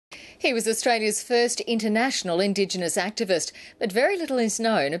He was Australia's first international Indigenous activist, but very little is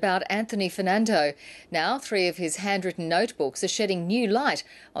known about Anthony Fernando. Now, 3 of his handwritten notebooks are shedding new light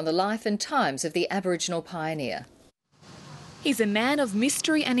on the life and times of the Aboriginal pioneer. He's a man of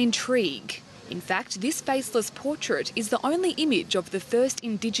mystery and intrigue. In fact, this faceless portrait is the only image of the first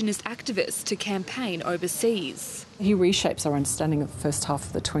Indigenous activist to campaign overseas. He reshapes our understanding of the first half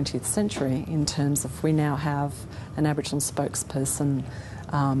of the 20th century in terms of we now have an Aboriginal spokesperson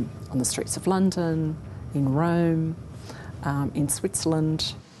on the streets of London, in Rome, in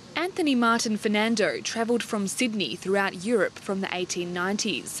Switzerland. Anthony Martin Fernando travelled from Sydney throughout Europe from the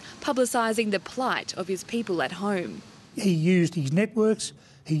 1890s, publicising the plight of his people at home. He used his networks,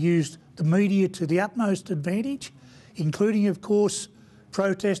 he used the media to the utmost advantage, including, of course,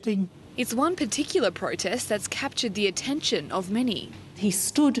 protesting. It's one particular protest that's captured the attention of many. He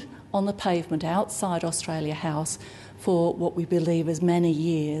stood on the pavement outside Australia House for what we believe is many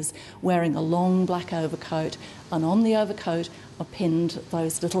years, wearing a long black overcoat, and on the overcoat are pinned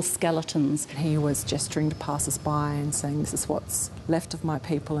those little skeletons. He was gesturing to passers-by and saying, "This is what's left of my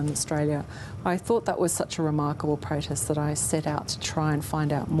people in Australia." I thought that was such a remarkable protest that I set out to try and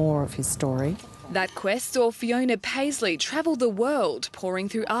find out more of his story. That quest saw Fiona Paisley travel the world, pouring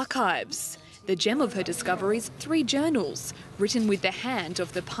through archives. The gem of her discoveries, 3 journals, written with the hand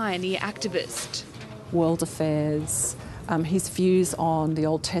of the pioneer activist. World affairs, his views on the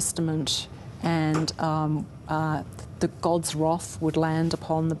Old Testament and the God's wrath would land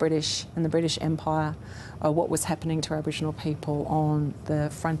upon the British and the British Empire, what was happening to Aboriginal people on the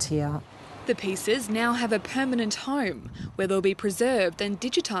frontier. The pieces now have a permanent home where they'll be preserved and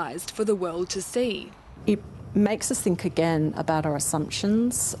digitised for the world to see. It makes us think again about our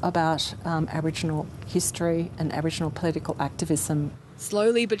assumptions about Aboriginal history and Aboriginal political activism.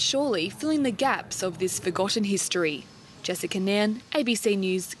 Slowly but surely filling the gaps of this forgotten history. Jessica Nairn, ABC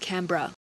News, Canberra.